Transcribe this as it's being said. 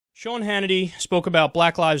Sean Hannity spoke about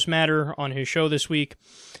Black Lives Matter on his show this week,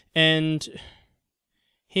 and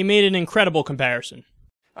he made an incredible comparison.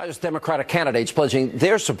 Just Democratic candidates pledging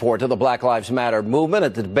their support to the Black Lives Matter movement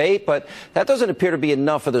at the debate, but that doesn't appear to be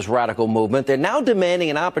enough for this radical movement. They're now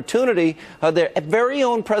demanding an opportunity of their very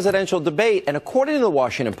own presidential debate, and according to the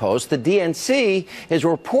Washington Post, the DNC is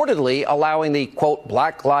reportedly allowing the, quote,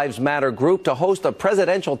 Black Lives Matter group to host a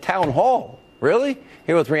presidential town hall. Really?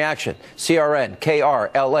 Here with reaction, CRN,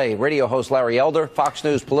 KRLA, radio host Larry Elder, Fox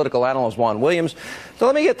News political analyst Juan Williams. So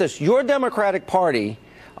let me get this. Your Democratic Party,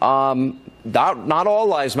 not all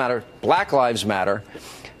lives matter, Black Lives Matter.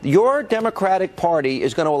 Your Democratic Party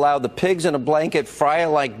is going to allow the pigs in a blanket, fry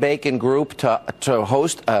like bacon group to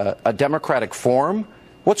host a Democratic forum?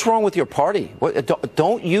 What's wrong with your party?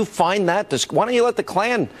 Don't you find that? Why don't you let the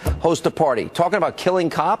Klan host a party? Talking about killing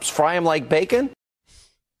cops, fry them like bacon?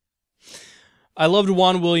 I loved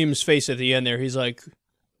Juan Williams' face at the end there. He's like,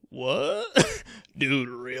 what? Dude,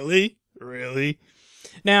 really? Really?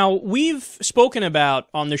 Now, we've spoken about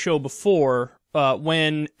on the show before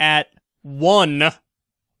when at one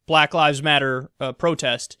Black Lives Matter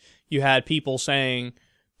protest, you had people saying,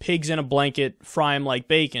 pigs in a blanket, fry them like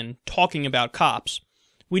bacon, talking about cops.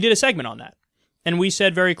 We did a segment on that. And we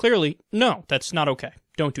said very clearly, no, that's not okay.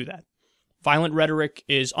 Don't do that. Violent rhetoric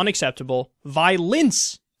is unacceptable.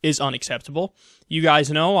 Violence is unacceptable. You guys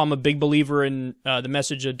know I'm a big believer in the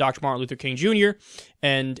message of Dr. Martin Luther King Jr.,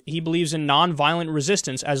 and he believes in nonviolent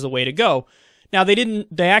resistance as the way to go. Now, they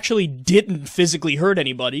actually didn't physically hurt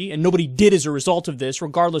anybody, and nobody did as a result of this,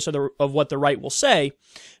 regardless of what the right will say.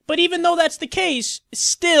 But even though that's the case,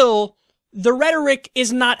 still, the rhetoric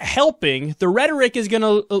is not helping. The rhetoric is going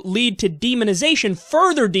to lead to demonization,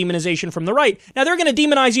 further demonization from the right. Now, they're going to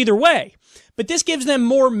demonize either way. But this gives them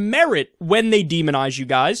more merit when they demonize you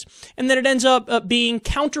guys, and then it ends up being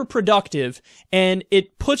counterproductive, and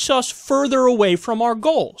it puts us further away from our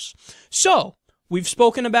goals. So, we've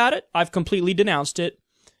spoken about it, I've completely denounced it,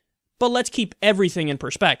 but let's keep everything in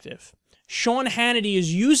perspective. Sean Hannity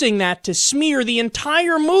is using that to smear the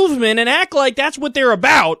entire movement and act like that's what they're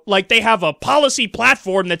about, like they have a policy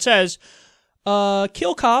platform that says,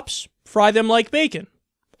 kill cops, fry them like bacon.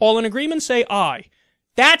 All in agreement, say aye.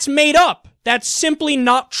 That's made up. That's simply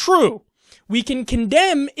not true. We can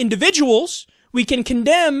condemn individuals, we can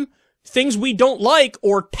condemn things we don't like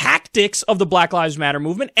or tactics of the Black Lives Matter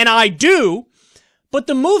movement, and I do, but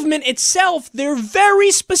the movement itself, they're very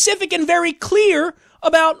specific and very clear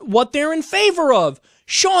about what they're in favor of.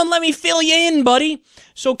 Sean, let me fill you in, buddy.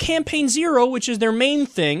 So Campaign Zero, which is their main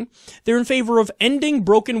thing, they're in favor of ending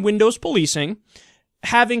broken windows policing,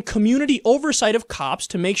 having community oversight of cops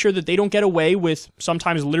to make sure that they don't get away with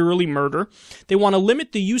sometimes literally murder. They want to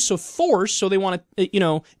limit the use of force, so they want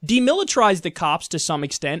to, demilitarize the cops to some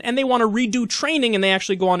extent, and they want to redo training, and they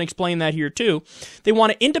actually go on to explain that here too. They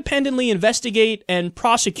want to independently investigate and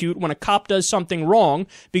prosecute when a cop does something wrong,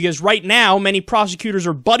 because right now, many prosecutors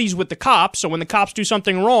are buddies with the cops, so when the cops do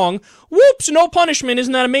something wrong, whoops, no punishment.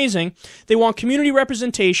 Isn't that amazing? They want community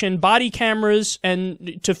representation, body cameras,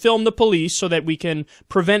 and to film the police so that we can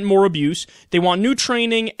prevent more abuse. They want new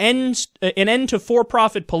training, an end to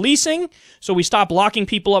for-profit policing, so we stop locking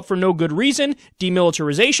people up for no good reason,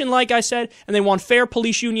 demilitarization, like I said, and they want fair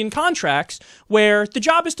police union contracts where the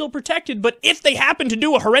job is still protected, but if they happen to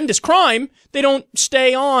do a horrendous crime, they don't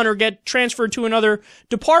stay on or get transferred to another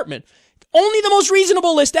department. Only the most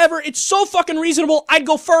reasonable list ever. It's so fucking reasonable, I'd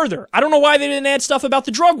go further. I don't know why they didn't add stuff about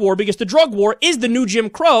the drug war, because the drug war is the new Jim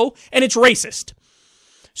Crow, and it's racist.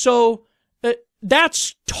 So,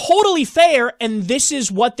 that's totally fair, and this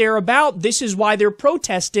is what they're about. This is why they're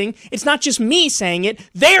protesting. It's not just me saying it.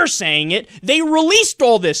 They're saying it. They released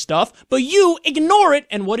all this stuff, but you ignore it,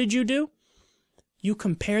 and what did you do? You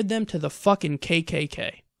compared them to the fucking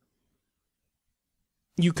KKK.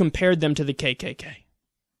 You compared them to the KKK.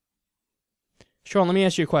 Sean, let me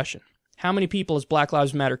ask you a question. How many people has Black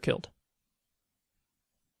Lives Matter killed?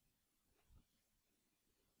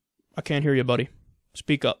 I can't hear you, buddy.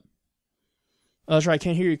 Speak up. Oh, that's right, I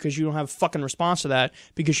can't hear you because you don't have a fucking response to that,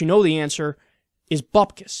 because you know the answer is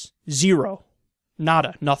bupkis. Zero.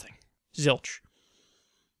 Nada. Nothing. Zilch.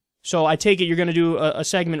 So I take it you're going to do a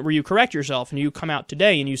segment where you correct yourself and you come out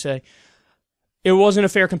today and you say, it wasn't a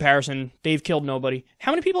fair comparison. They've killed nobody.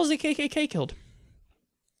 How many people has the KKK killed?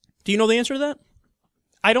 Do you know the answer to that?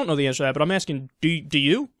 I don't know the answer to that, but I'm asking, do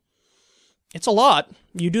you? It's a lot.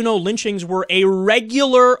 You do know lynchings were a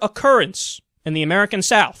regular occurrence in the American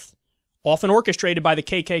South, often orchestrated by the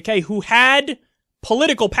KKK, who had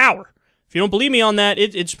political power. If you don't believe me on that,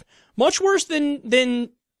 it's much worse than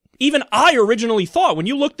even I originally thought. When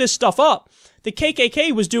you look this stuff up, the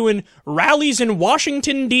KKK was doing rallies in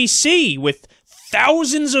Washington, D.C. with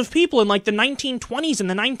thousands of people in like the 1920s and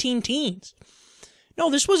the 19-teens. No,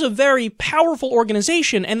 this was a very powerful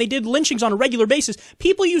organization, and they did lynchings on a regular basis.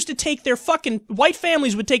 People used to take their white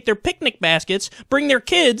families would take their picnic baskets, bring their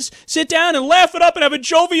kids, sit down and laugh it up and have a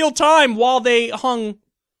jovial time while they hung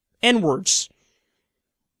N-words.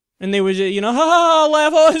 And they would, ha ha,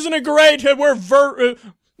 laugh, oh, isn't it great? We're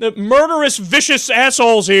murderous, vicious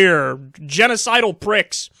assholes here. Genocidal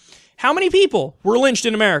pricks. How many people were lynched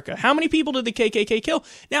in America? How many people did the KKK kill?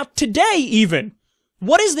 Now, today even,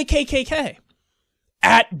 what is the KKK?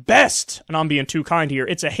 At best, and I'm being too kind here,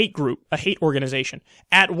 it's a hate group, a hate organization.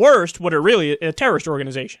 At worst, what it really is, a terrorist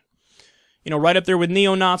organization. Right up there with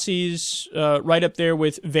neo-Nazis, right up there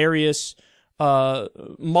with various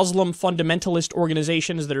Muslim fundamentalist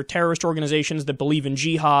organizations that are terrorist organizations that believe in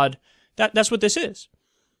jihad. That's what this is.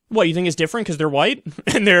 What, you think it's different because they're white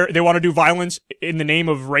and they want to do violence in the name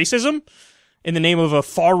of racism? In the name of a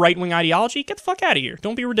far right-wing ideology? Get the fuck out of here.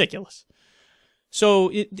 Don't be ridiculous.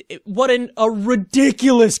 So, what a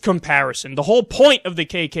ridiculous comparison. The whole point of the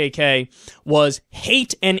KKK was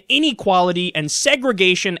hate and inequality and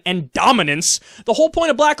segregation and dominance. The whole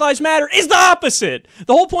point of Black Lives Matter is the opposite.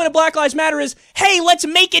 The whole point of Black Lives Matter is, hey, let's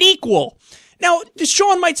make it equal. Now,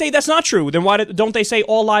 Sean might say that's not true. Then why don't they say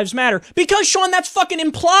all lives matter? Because, Sean, that's fucking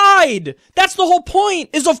implied. That's the whole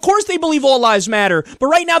point, is of course they believe all lives matter. But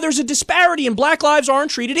right now there's a disparity and black lives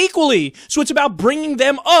aren't treated equally. So it's about bringing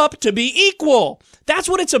them up to be equal. That's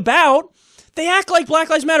what it's about. They act like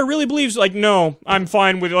Black Lives Matter really believes, like, no, I'm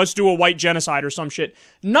fine with let's do a white genocide or some shit.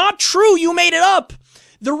 Not true. You made it up.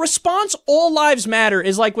 The response, all lives matter,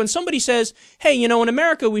 is like when somebody says, hey, in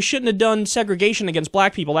America, we shouldn't have done segregation against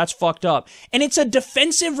black people. That's fucked up. And it's a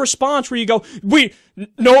defensive response where you go, we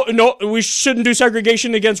shouldn't do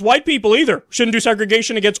segregation against white people either. Shouldn't do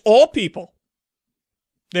segregation against all people.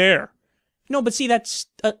 There. No, but see, that's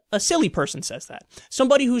a silly person says that.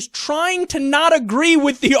 Somebody who's trying to not agree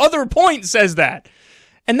with the other point says that.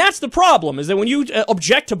 And that's the problem, is that when you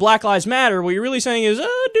object to Black Lives Matter, what you're really saying is,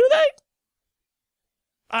 do they?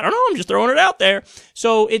 I don't know, I'm just throwing it out there.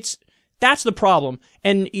 So that's the problem.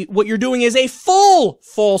 And what you're doing is a full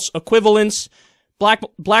false equivalence.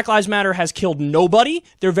 Black Lives Matter has killed nobody.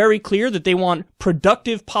 They're very clear that they want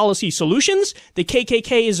productive policy solutions. The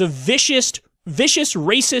KKK is a vicious,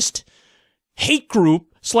 racist hate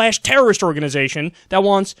group / terrorist organization that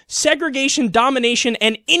wants segregation, domination,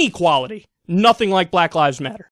 and inequality. Nothing like Black Lives Matter.